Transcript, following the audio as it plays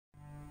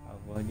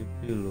Voz de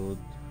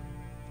piloto.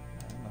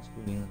 É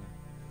masculino.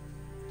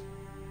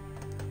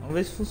 Vamos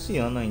ver se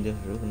funciona ainda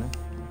o jogo, né?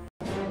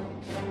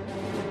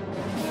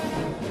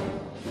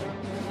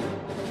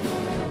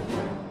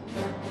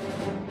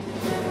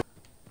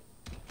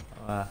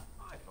 Ah.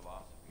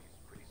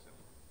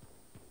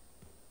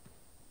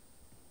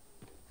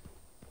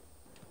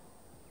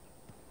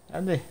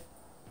 Cadê?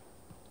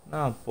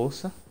 Não,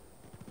 poça.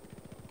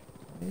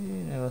 Ih,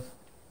 negócio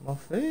mal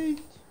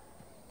feito.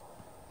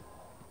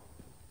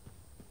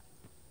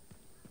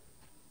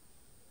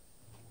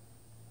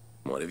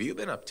 What have you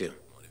been up to?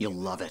 You'll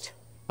love it.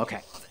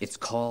 Okay, it's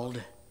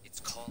called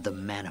the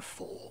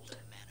Manifold.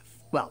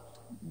 Well,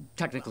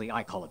 technically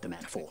I call it the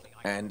Manifold.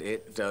 And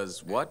it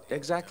does what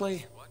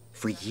exactly?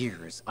 For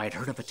years, I'd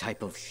heard of a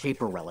type of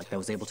shaper relic that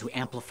was able to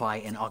amplify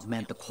and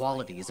augment the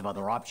qualities of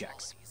other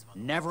objects.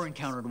 Never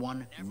encountered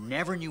one,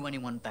 never knew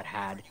anyone that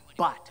had,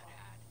 but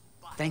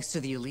thanks to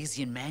the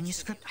Elysian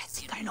manuscript, I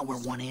think I know where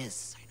one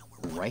is.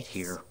 Right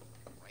here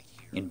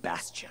in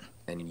Bastion.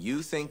 And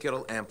you think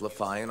it'll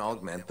amplify and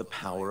augment the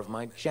power of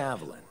my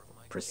javelin?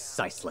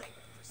 Precisely.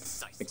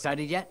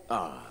 Excited yet?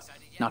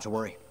 Not to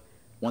worry.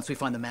 Once we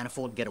find the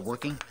Manifold and get it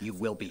working, you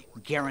will be.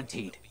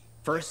 Guaranteed.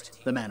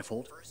 First, the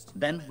Manifold.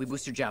 Then, we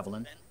boost your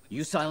javelin.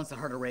 You silence the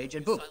Heart of Rage,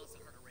 and boom.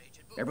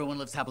 Everyone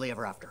lives happily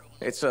ever after.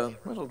 It's a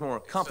little more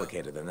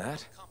complicated than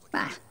that.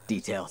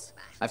 Details.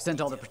 I've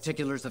sent all the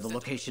particulars of the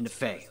location to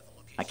Faye.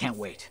 I can't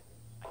wait.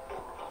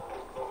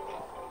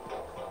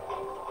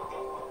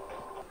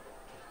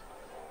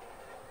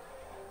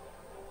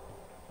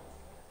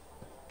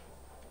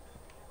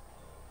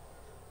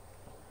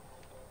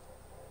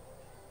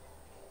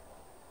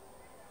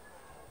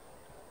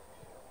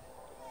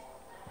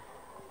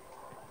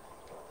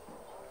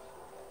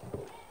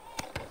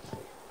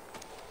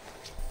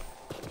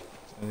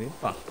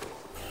 Epa.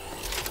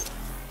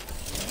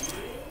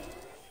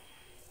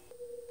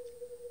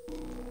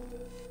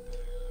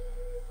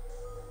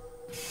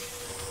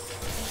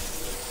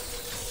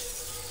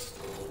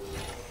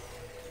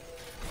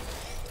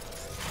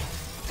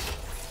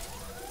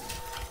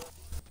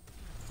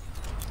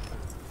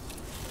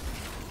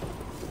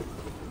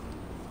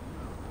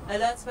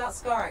 Alerts about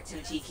scar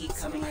activity keep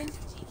coming in.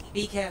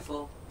 Be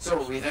careful. So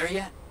are we there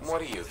yet? What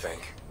do you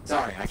think?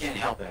 Sorry, I can't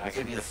help it. I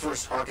could be the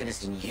first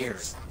Arcanist in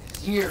years,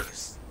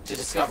 to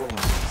discover one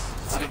of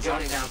these. I've been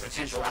jotting down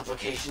potential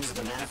applications of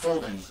the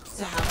Manifold and...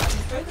 So how about you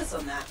focus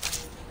on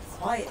that?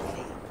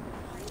 Quietly.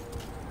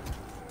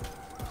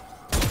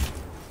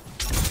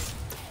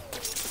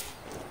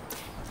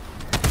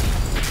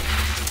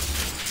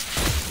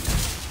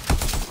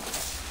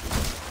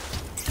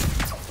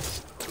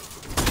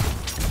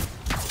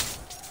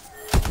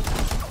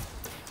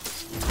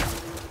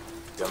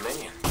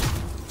 Dominion.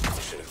 I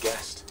should have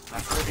guessed.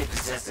 I've heard they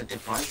possess a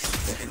device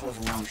that can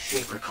overwhelm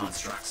shaper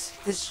constructs.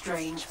 The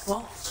strange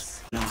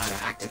box. Know how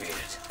to activate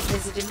it.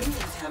 There's a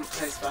Dominion camp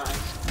close by.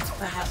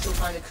 Perhaps we'll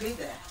find a clue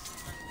there.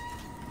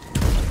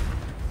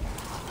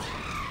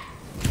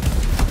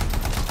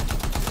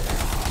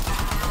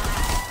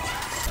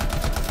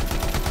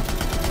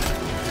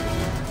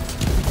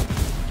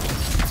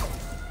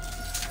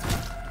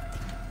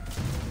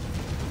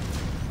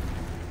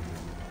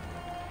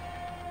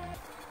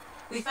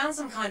 We found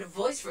some kind of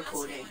voice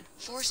recording.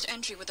 Forced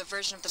entry with a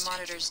version of the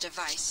monitor's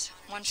device.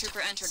 One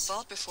trooper entered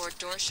vault before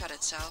door shut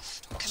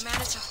itself.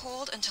 Commanded to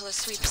hold until a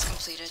sweep is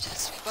completed.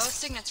 Both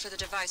signets for the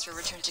device were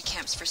returned to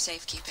camps for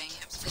safekeeping.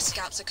 The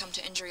scout succumbed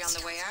to injury on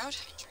the way out.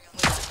 We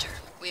left her.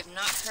 We have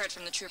not heard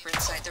from the trooper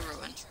inside the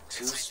ruin.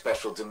 2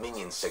 special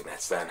Dominion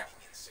signets, then.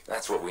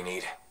 That's what we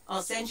need.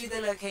 I'll send you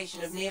the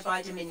location of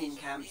nearby Dominion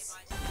camps.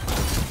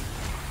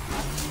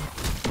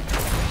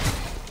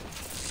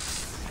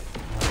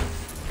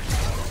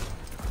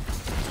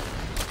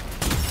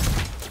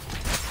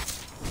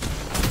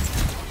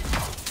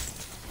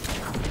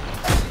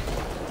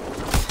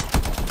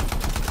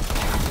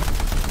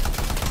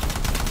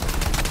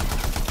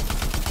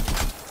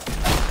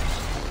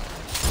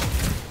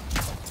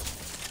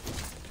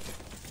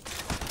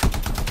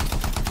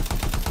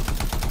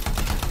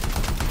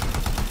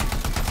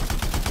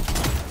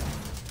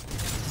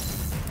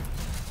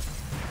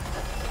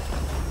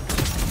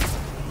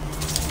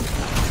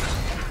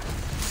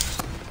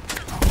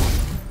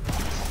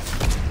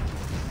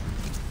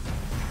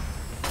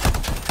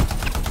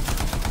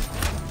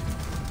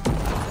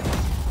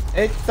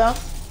 Eita.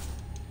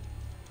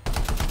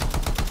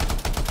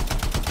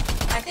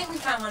 I think we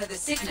found one of the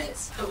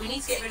signets, but we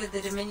need to get rid of the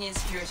Dominion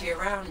security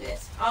around it.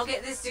 I'll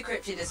get this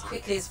decrypted as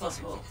quickly as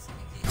possible.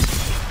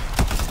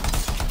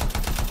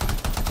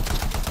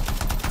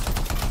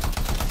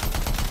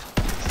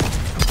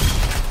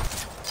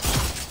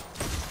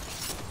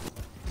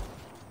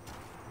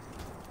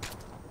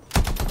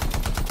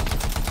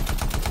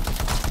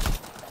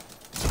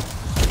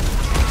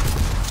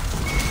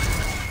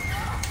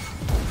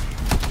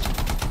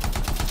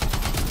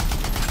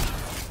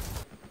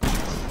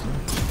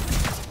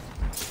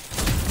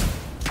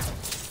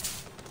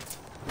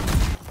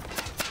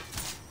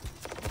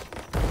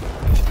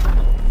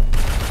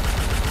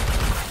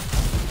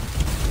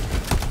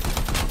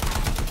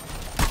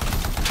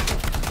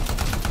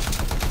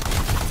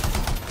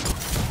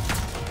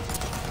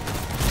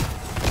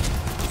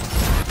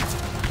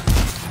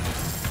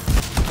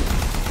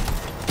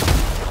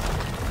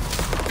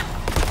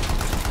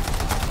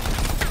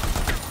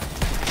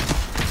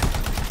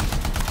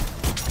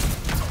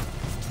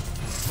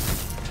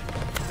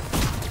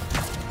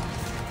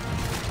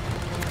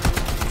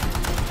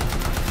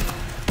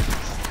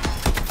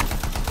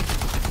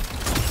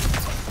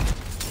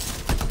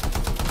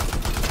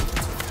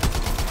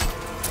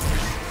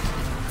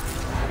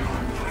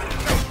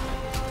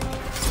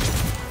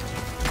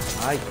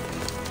 Ai.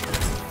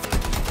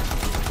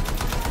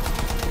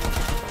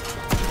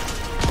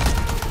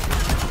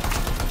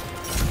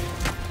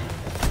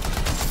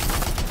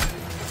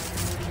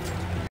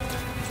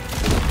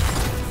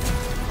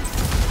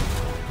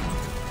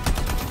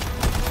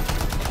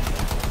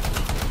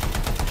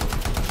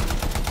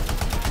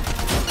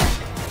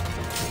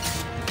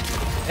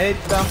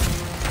 Eita.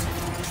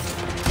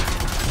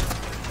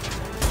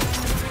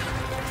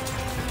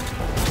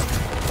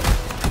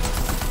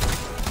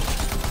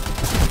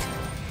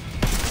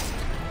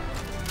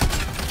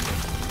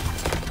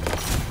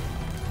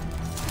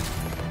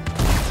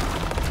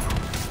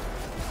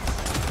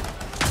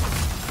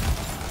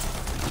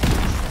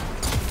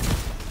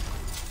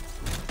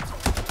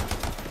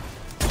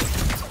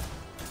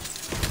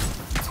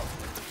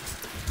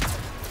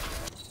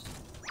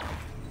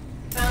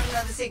 Found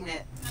another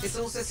signet. It's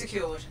also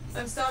secured.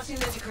 I'm starting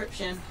the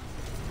decryption.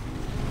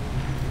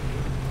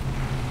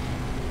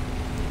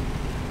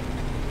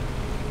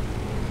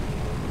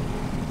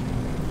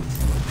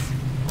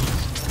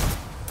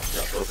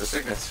 Got both the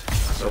signets.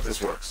 Let's hope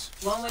this works.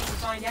 One way to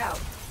find out.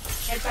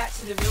 Head back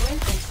to the ruin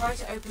and try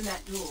to open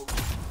that door.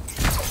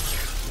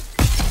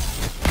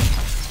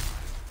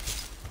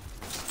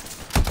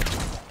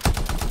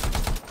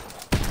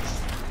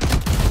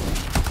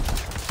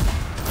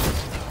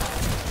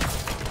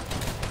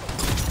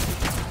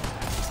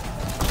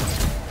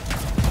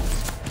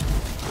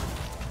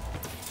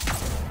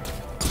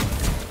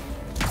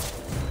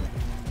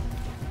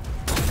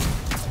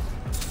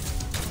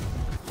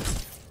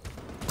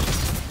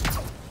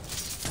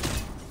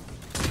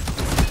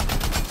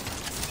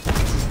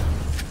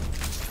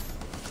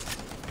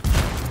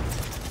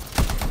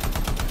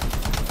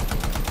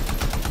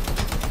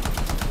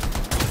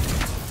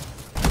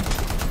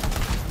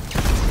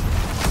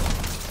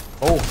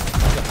 Oh, olha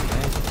a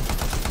frente.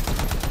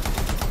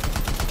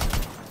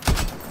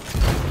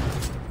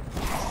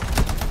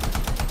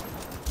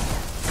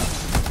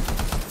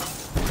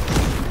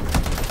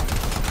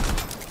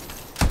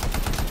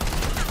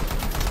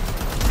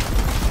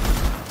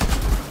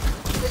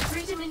 The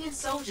 3 Dominion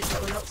soldiers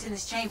that were locked in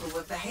this chamber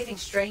were behaving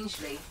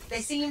strangely.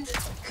 They seemed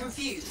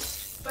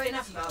confused. But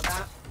enough about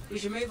that. We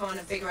should move on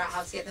and figure out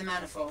how to get the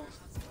manifold.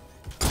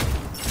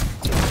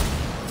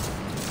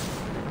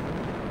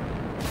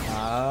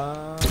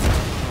 Ah.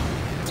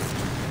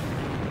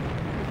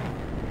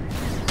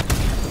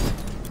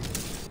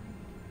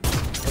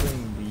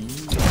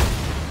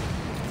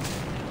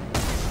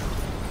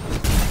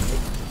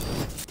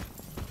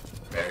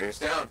 Barriers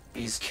down.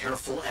 Be as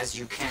careful as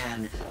you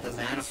can. The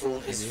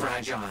manifold is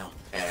fragile.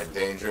 And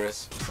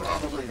dangerous.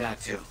 Probably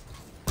that too.